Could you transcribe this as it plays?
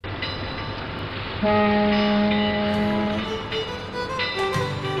Welcome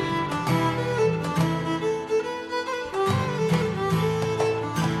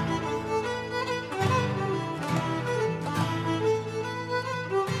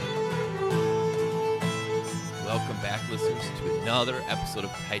back, listeners, to another episode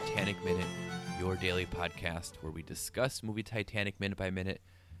of Titanic Minute, your daily podcast where we discuss movie Titanic minute by minute.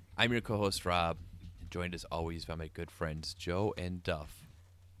 I'm your co-host, Rob, joined as always by my good friends, Joe and Duff.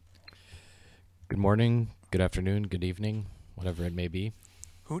 Good morning, good afternoon, good evening, whatever it may be.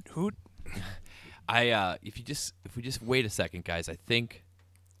 Hoot hoot. If we just wait a second, guys, I think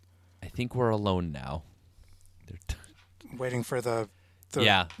we're alone now. Waiting for the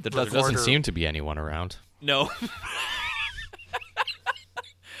Yeah, there There doesn't doesn't seem to be anyone around. No.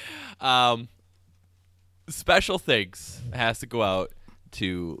 Special thanks has to go out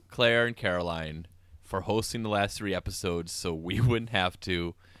to Claire and Caroline for hosting the last 3 episodes so we wouldn't have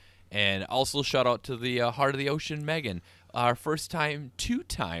to. And also shout out to the Heart of the Ocean, Megan. Our first time,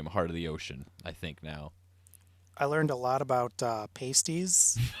 2-time Heart of the Ocean, I think now. I learned a lot about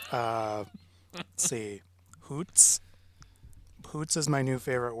pasties. Let's see. Hoots. Hoots is my new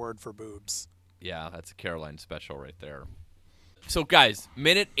favorite word for boobs. Yeah, that's a Caroline special right there. So, guys,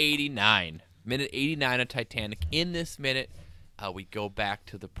 minute 89. Minute 89 of Titanic. In this minute, we go back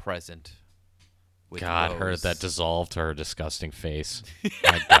to the present. With God, her Rose. that dissolved her disgusting face.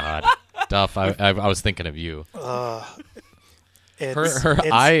 My God, Duff, I was thinking of you. Her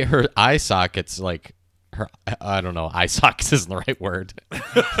eye sockets like her. I don't know. Eye sockets isn't the right word.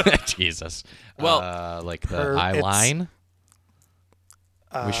 Jesus. Well, like the eye line.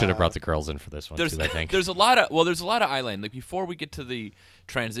 We should have brought the girls in for this one too, I think. There's a lot of eyeline. Like before we get to the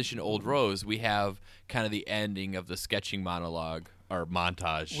transition to Old Rose, we have kind of the ending of the sketching monologue or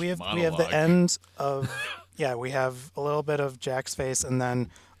montage. We have the end of we have a little bit of Jack's face and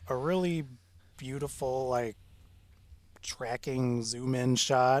then a really beautiful like tracking zoom in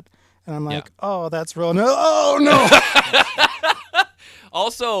shot. And I'm like, oh, that's real. No, oh no.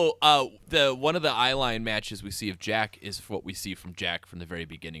 Also, one of the eyeline matches we see of Jack is what we see from Jack from the very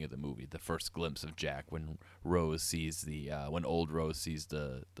beginning of the movie. The first glimpse of Jack when Rose sees when Old Rose sees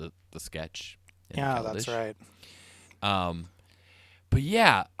the sketch. Yeah, that's right. But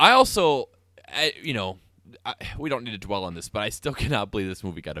yeah, I also, we don't need to dwell on this, but I still cannot believe this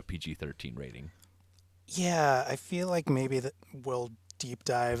movie got a PG-13 rating. Yeah, I feel like maybe we'll deep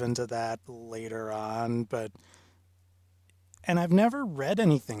dive into that later on, but. And I've never read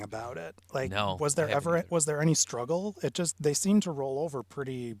anything about it. Like, no, was there any struggle? They seem to roll over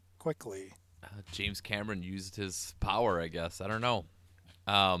pretty quickly. James Cameron used his power, I guess. I don't know.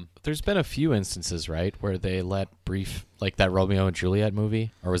 There's been a few instances, right, where they let brief, like that Romeo and Juliet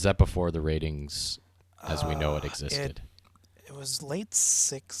movie, or was that before the ratings as we know it existed? It was late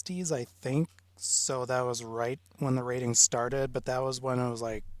 60s, I think. So that was right when the ratings started, but that was when it was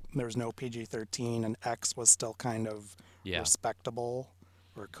like there was no PG-13 and X was still kind of respectable,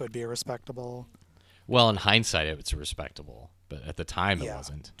 or could be respectable. Well, in hindsight, it's respectable, but at the time it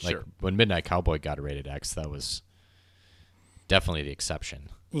wasn't. Like when Midnight Cowboy got a rated X, that was definitely the exception.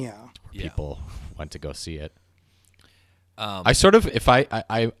 Yeah, where people went to go see it. I sort of, if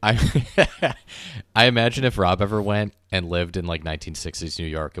I imagine if Rob ever went and lived in like 1960s New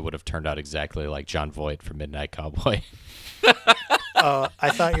York, it would have turned out exactly like John Voight from Midnight Cowboy. I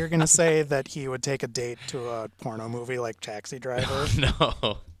thought you were going to say that he would take a date to a porno movie like Taxi Driver.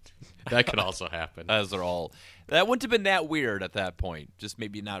 No, that could also happen. As they're all. That wouldn't have been that weird at that point. Just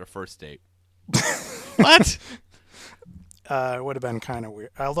maybe not a first date. What? It would have been kind of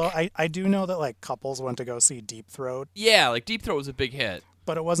weird. Although I do know that like couples went to go see Deep Throat. Yeah, like Deep Throat was a big hit.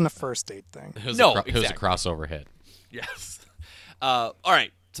 But it wasn't a first date thing. It was exactly. It was a crossover hit. Yes. All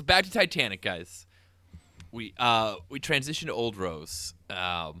right. So back to Titanic, guys. We transition to Old Rose.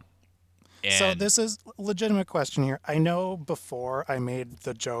 So this is a legitimate question here. I know before I made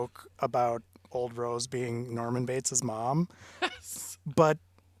the joke about Old Rose being Norman Bates' mom, but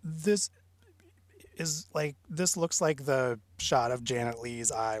this looks like the shot of Janet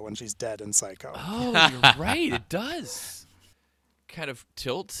Leigh's eye when she's dead in Psycho. Oh, you're right. It does. Kind of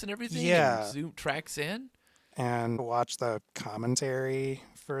tilts and everything. Yeah. And zoom tracks in. And watch the commentary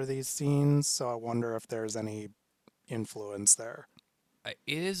for these scenes, so I wonder if there's any influence there.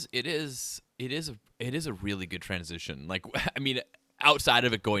 It is a really good transition. Like, I mean, outside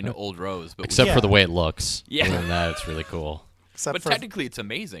of it going to Old Rose, but except for the way it looks. Yeah. Other than that, it's really cool. But technically, it's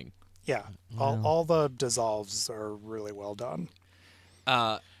amazing. Yeah, all the dissolves are really well done.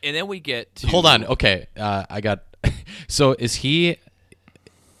 And then we get to... Hold on. Okay, I got... So is he...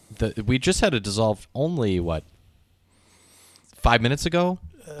 We just had a dissolve only, 5 minutes ago?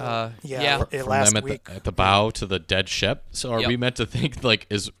 Yeah, From last them at week. at the bow to the dead ship. So are Yep. we meant to think like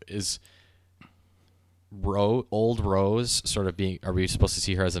is old Rose sort of being? Are we supposed to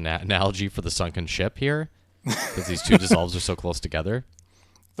see her as an analogy for the sunken ship here? Because these two dissolves are so close together.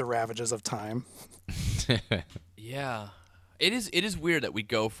 The ravages of time. Yeah. It is weird that we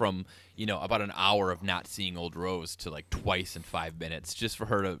go from, about an hour of not seeing old Rose to like twice in 5 minutes just for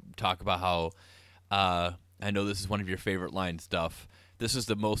her to talk about how I know this is one of your favorite lines, Duff. This is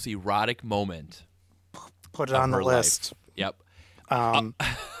the most erotic moment Put it of on the her life. list. Yep.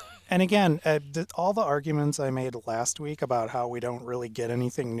 And again, all the arguments I made last week about how we don't really get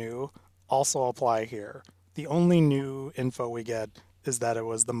anything new also apply here. The only new info we get is that it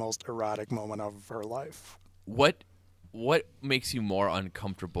was the most erotic moment of her life. What makes you more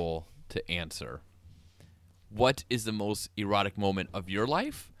uncomfortable to answer? What is the most erotic moment of your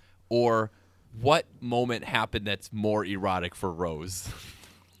life? Or what moment happened that's more erotic for Rose?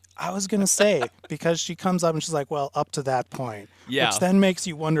 I was going to say, because she comes up and she's like, well, up to that point. Yeah. Which then makes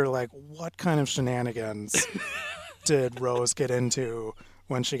you wonder, like, what kind of shenanigans did Rose get into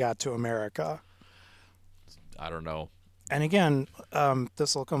when she got to America? I don't know. And again,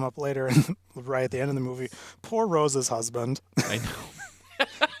 this will come up later, right at the end of the movie. Poor Rose's husband. I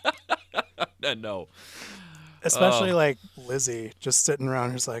know. No. Especially, like, Lizzie, just sitting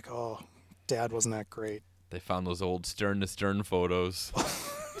around, who's like, oh, Dad wasn't that great. They found those old stern to stern photos.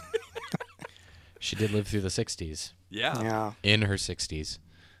 She did live through the 60s. Yeah. In her 60s.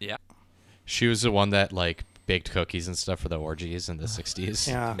 Yeah. She was the one that like baked cookies and stuff for the orgies in the 60s.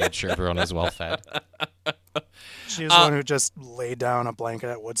 Yeah. Made sure everyone was well fed. She was the one who just laid down a blanket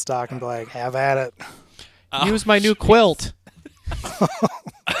at Woodstock and be like, have at it. Use my new quilt.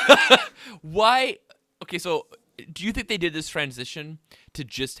 Why? Okay, so do you think they did this transition to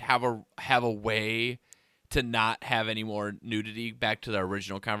just have a way to not have any more nudity back to the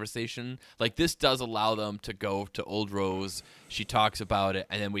original conversation? Like, this does allow them to go to Old Rose. She talks about it,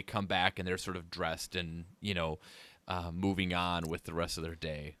 and then we come back and they're sort of dressed and, moving on with the rest of their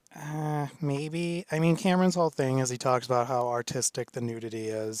day. Maybe. I mean, Cameron's whole thing is he talks about how artistic the nudity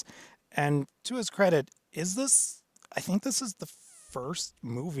is. And to his credit, I think this is the first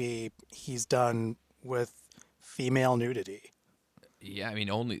movie he's done with female nudity. Yeah, I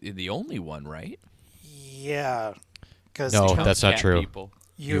mean, the only one, right? Yeah. Because No, Counts that's not cat true. people.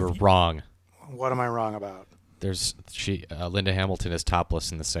 You were wrong. What am I wrong about? Linda Hamilton is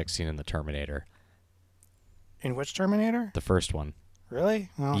topless in the sex scene in The Terminator, In which Terminator? the first one. Really?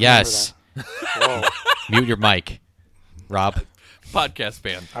 I don't Yes. remember that. Whoa. Mute your mic, Rob. Podcast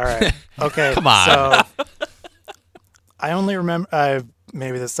fan. All right. Okay. Come on. So I only remember.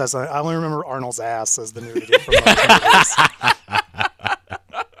 Maybe this says I only remember Arnold's ass as the nudity from those movies.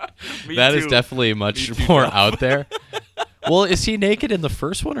 Me That is too. definitely much more out there. Well, is he naked in the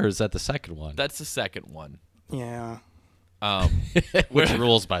first one or is that the second one? That's the second one. Yeah. Which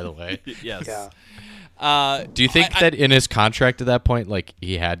rules, by the way. Yes. Yeah. Do you think that in his contract at that point, like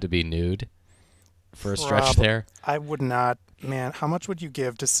he had to be nude for a stretch there? I would not. Man, how much would you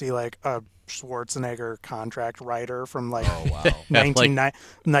give to see like a Schwarzenegger contract writer from like Oh, wow. 1990,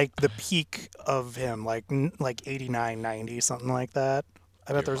 like the peak of him, like 89, 90, something like that?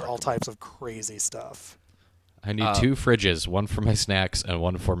 I bet there's all types of crazy stuff. I need 2 fridges, one for my snacks and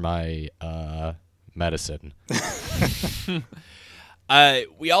one for my medicine. I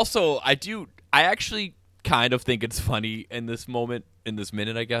actually kind of think it's funny in this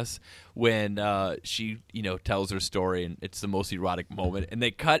minute, I guess, when she, tells her story and it's the most erotic moment, and they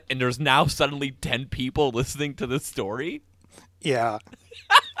cut, and there's now suddenly 10 people listening to this story. Yeah.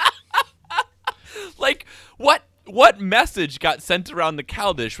 Like, what message got sent around the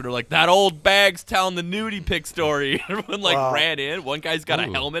Caldish when they're like, that old bag's telling the nudie pic story? Everyone Wow. ran in. One guy's got a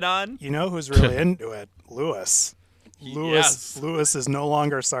helmet on. You know who's really into it? Lewis. Yes. Lewis is no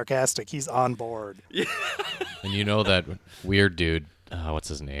longer sarcastic. He's on board. And you know that weird dude, what's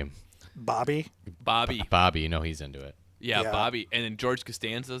his name? Bobby? Bobby. Bobby, you know he's into it. Yeah, Yeah. Bobby. And then George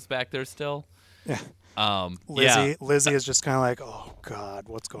Costanza's back there still. Yeah. Yeah. Lizzie is just kind of like, oh, God,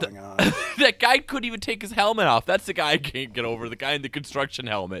 what's going on? That guy couldn't even take his helmet off. That's the guy I can't get over. The guy in the construction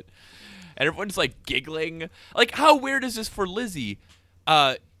helmet. And everyone's like giggling. Like, how weird is this for Lizzie?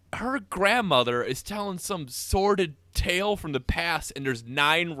 Her grandmother is telling some sordid tale from the past, and there's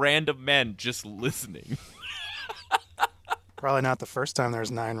 9 random men just listening. Probably not the first time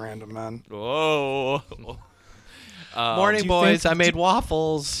there's 9 random men. Whoa. Morning, do you boys. think- I made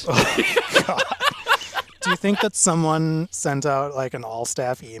waffles. Do you think that someone sent out like an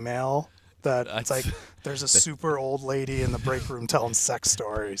all-staff email that it's like, there's a super old lady in the break room telling sex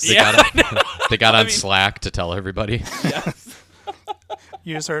stories? They got on Slack to tell everybody. Yes.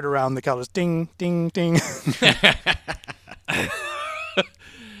 You just heard around the couch, ding, ding, ding.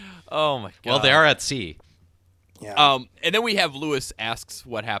 Oh my god. Well, they are at sea. Yeah. And then we have Lewis asks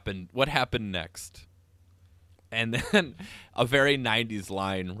what happened next. And then a very 90s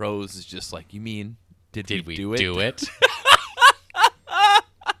line, Rose is just like, you mean, did we do it?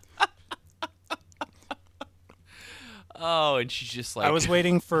 Oh, and she's just like... I was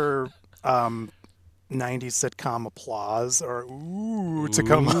waiting for 90s sitcom applause or ooh to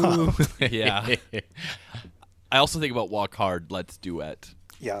come up. Yeah. I also think about Walk Hard, Let's Duet.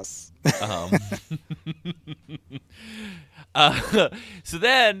 Yes. So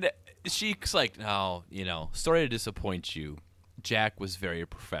then she's like, no, sorry to disappoint you. Jack was very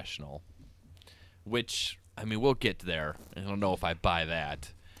professional, which, I mean, we'll get there. I don't know if I buy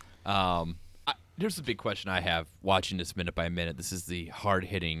that. There's a big question I have watching this minute by minute. This is the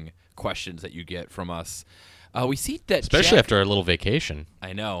hard-hitting questions that you get from us. We see that Especially after a little vacation.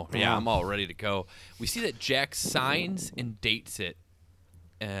 I know. Yeah, I'm all ready to go. We see that Jack signs and dates it.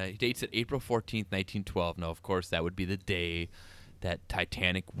 He dates it April 14th, 1912. Now, of course, that would be the day that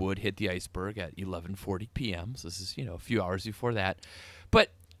Titanic would hit the iceberg at 11:40 p.m. So this is, a few hours before that.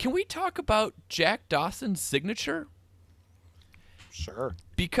 But can we talk about Jack Dawson's signature? Sure.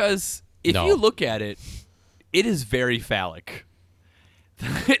 Because if you look at it, it is very phallic.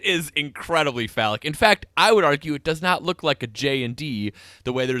 It is incredibly phallic. In fact, I would argue it does not look like a J and D,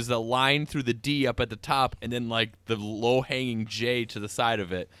 the way there's a line through the D up at the top and then like the low-hanging J to the side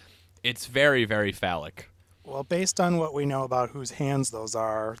of it. It's very, very phallic. Well, based on what we know about whose hands those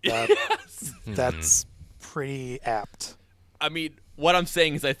are, that's pretty apt. I mean, what I'm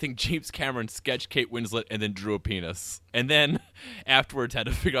saying is I think James Cameron sketched Kate Winslet and then drew a penis. And then afterwards had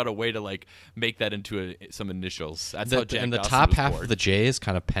to figure out a way to like make that into some initials. That's how Jack And the Dawson top was half born. of the J is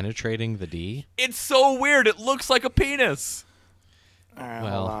kind of penetrating the D. It's so weird. It looks like a penis. All right,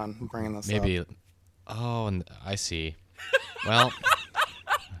 Well, hold on. I'm bringing this Maybe. up. Oh, and I see. Well,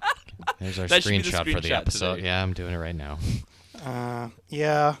 there's our That should be the screenshot for the screenshot episode. today. Yeah, I'm doing it right now.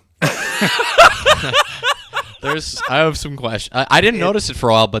 Yeah. I have some questions. I didn't notice it for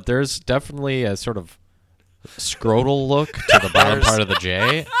a while, but there's definitely a sort of scrotal look to the bottom part of the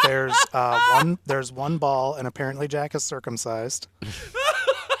J. There's one ball, and apparently Jack is circumcised.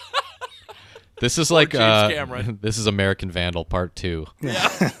 This is like James Cameron. This is American Vandal Part 2.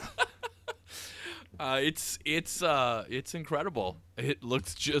 Yeah. It's incredible. It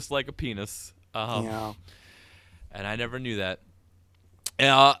looks just like a penis. Yeah. And I never knew that.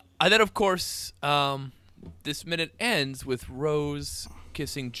 And then, of course, this minute ends with Rose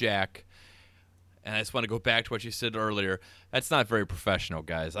kissing Jack. And I just want to go back to what you said earlier. That's not very professional,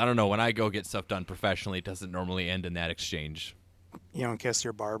 guys. I don't know. When I go get stuff done professionally, it doesn't normally end in that exchange. You don't kiss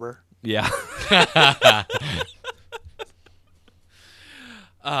your barber. Yeah.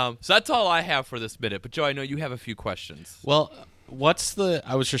 So that's all I have for this minute. But, Joe, I know you have a few questions. Well,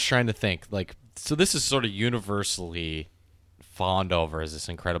 I was just trying to think. So this is sort of universally fawned over as this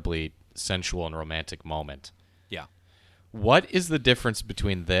incredibly sensual and romantic moment. Yeah. What is the difference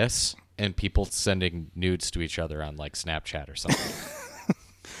between this and people sending nudes to each other on like Snapchat or something?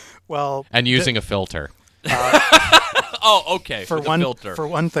 Well, and using a filter. Oh, okay. for with the one filter. for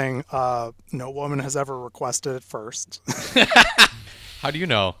one thing, no woman has ever requested it first. How do you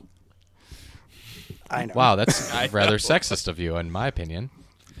know? I know. Wow, that's rather sexist of you, in my opinion.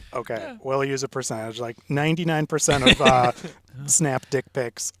 Okay, we'll use a percentage. Like 99% of Snap dick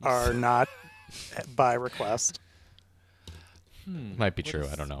pics are not by request. Might be true.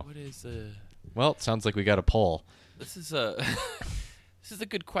 I don't know. What is Well, it sounds like we got a poll. This is a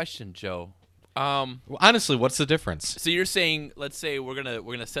good question, Joe. Well, honestly, what's the difference? So you're saying, let's say we're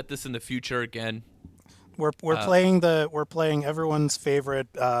gonna set this in the future again. We're playing everyone's favorite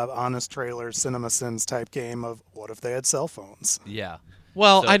honest trailers, CinemaSins type game of what if they had cell phones? Yeah.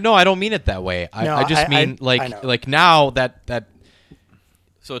 Well, So- I don't mean it that way. I just mean I know. like now that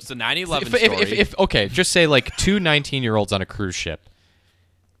So it's the 9/11 story. if okay, just say like two 19-year-olds on a cruise ship.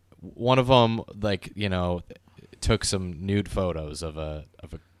 One of them took some nude photos of a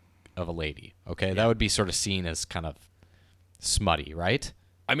lady. Okay, that would be sort of seen as kind of smutty, right?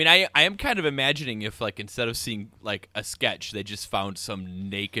 I mean, I am kind of imagining if like instead of seeing like a sketch, they just found some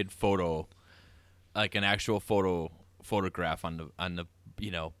naked photo, like an actual photograph on the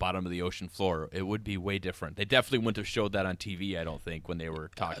bottom of the ocean floor. It would be way different. They definitely wouldn't have showed that on TV, I don't think, when they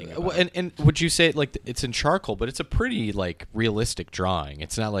were talking about it. And would you say like it's in charcoal, but it's a pretty like realistic drawing.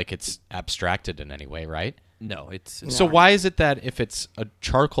 It's not like it's abstracted in any way, right? No, it's So why is it that if it's a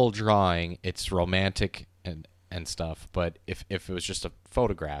charcoal drawing, it's romantic and stuff, but if it was just a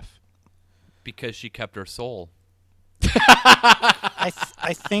photograph? because she kept her soul.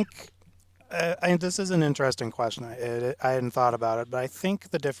 I think this is an interesting question. I hadn't thought about it, but I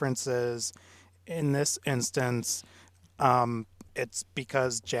think the difference is in this instance, it's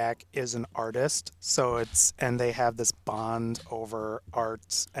because Jack is an artist, and they have this bond over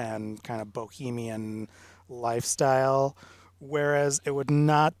art and kind of bohemian lifestyle, whereas it would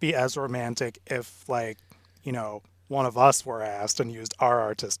not be as romantic if, like, one of us were asked and used our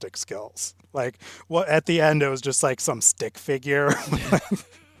artistic skills. Like, well, at the end, it was just like some stick figure.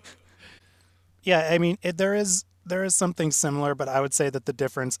 Yeah, I mean, there is something similar, but I would say that the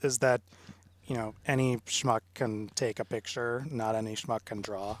difference is that any schmuck can take a picture, not any schmuck can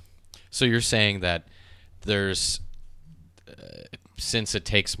draw. So you're saying that there's, since it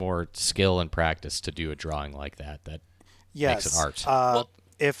takes more skill and practice to do a drawing like that, Yes. makes it art. Well-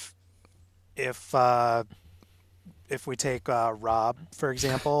 If we take Rob, for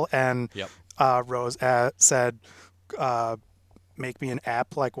example, and Yep. Rose said, make me an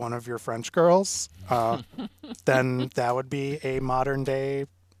app like one of your French girls, then that would be a modern day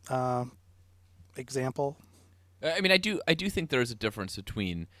example. I mean, I do think there is a difference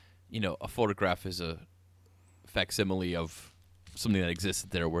between, a photograph is a facsimile of something that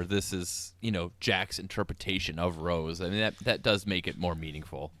existed there, where this is, Jack's interpretation of Rose. I mean, that does make it more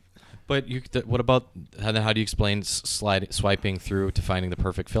meaningful. But what about how do you explain swiping through to finding the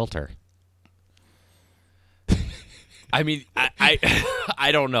perfect filter? I mean, I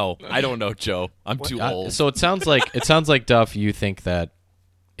don't know. I don't know, Joe. I'm too old. So it sounds like Duff, you think that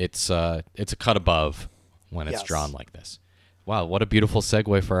it's a cut above when it's Yes. drawn like this. Wow, what a beautiful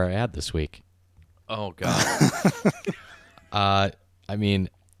segue for our ad this week. Oh God. I mean,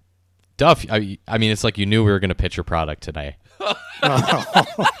 Duff, I mean, it's like you knew we were going to pitch your product today.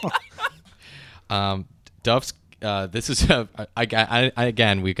 Duff's. This is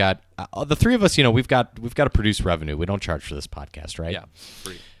again. We've got the three of us. We've got to produce revenue. We don't charge for this podcast, right? Yeah.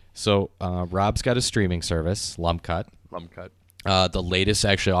 Free. So Rob's got a streaming service, Lumpcut. The latest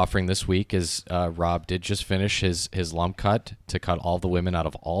actually offering this week is Rob did just finish his Lumpcut to cut all the women out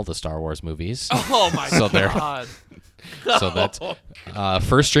of all the Star Wars movies. Oh my God. So that's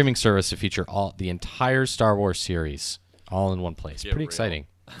first streaming service to feature the entire Star Wars series all in one place. Get Pretty real. exciting.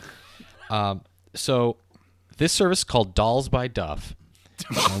 So this service is called Dolls by Duff.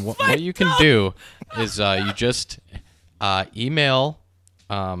 And what you can do is you just email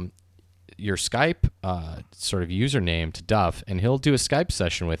your Skype sort of username to Duff, and he'll do a Skype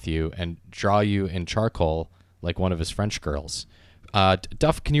session with you and draw you in charcoal like one of his French girls.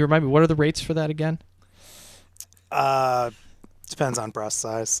 Duff, can you remind me, what are the rates for that again? Depends on breast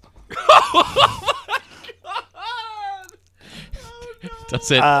size. Does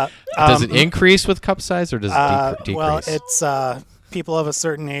it increase with cup size, or does it decrease? Well, it's people of a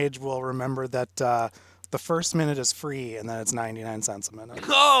certain age will remember that the first minute is free, and then it's 99 cents a minute.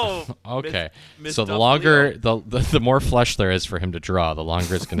 Oh. Okay. Miss So the Duff longer, the more flesh there is for him to draw, the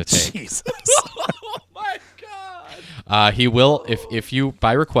longer it's going to take. Jesus. Oh my God. He will, if you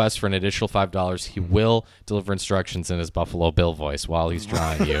buy request for an additional $5, he will deliver instructions in his Buffalo Bill voice while he's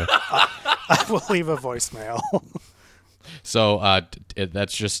drawing you. I will leave a voicemail. So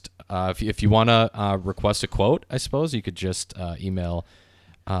that's just if you want to request a quote, I suppose you could just email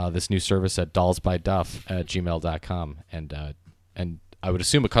this new service at dollsbyduff@gmail.com, and I would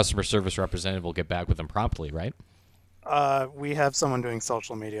assume a customer service representative will get back with them promptly, right? We have someone doing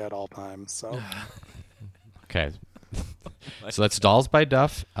social media at all times, so Okay. So that's Dolls by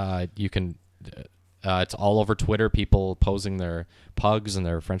Duff. You can. It's all over Twitter. People posing their pugs and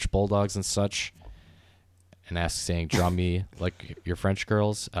their French bulldogs and such, and saying, "Draw me like your French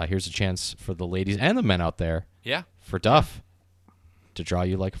girls." Here's a chance for the ladies and the men out there. Yeah. For Duff to draw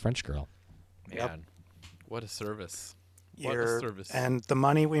you like a French girl. Man. Yep. What a service. What a service. and the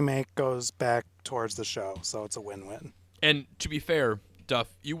money we make goes back towards the show, so it's a win-win. And to be fair, Duff,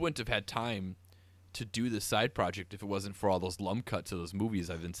 you wouldn't have had time to do this side project if it wasn't for all those lump cuts of those movies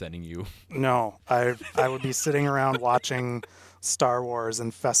I've been sending you. No, I would be sitting around watching Star Wars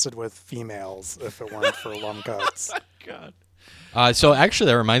infested with females if it weren't for lum cuts. God. So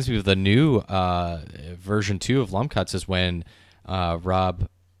actually, that reminds me of the new version 2 of Lump Cuts is when Rob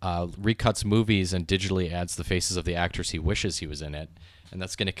recuts movies and digitally adds the faces of the actors he wishes he was in it. And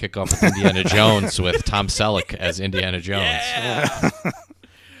that's going to kick off with Indiana Jones with Tom Selleck as Indiana Jones. Yeah.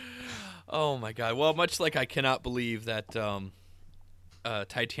 Oh my God. Well, much like I cannot believe that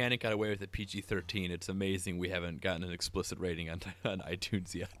Titanic got away with a PG-13, it's amazing we haven't gotten an explicit rating on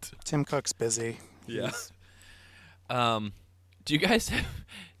iTunes yet. Tim Cook's busy. Yeah. Do you guys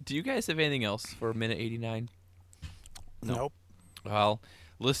have anything else for minute 89? Nope. Well,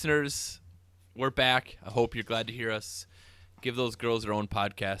 listeners, we're back. I hope you're glad to hear us. Give those girls their own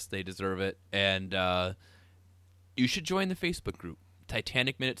podcast. They deserve it. And you should join the Facebook group,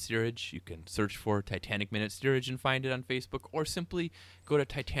 Titanic Minute Steerage. You can search for Titanic Minute Steerage and find it on Facebook, or simply go to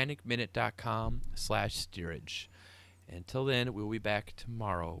titanicminute.com/steerage. Until then, we'll be back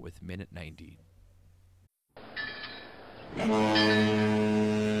tomorrow with Minute 90.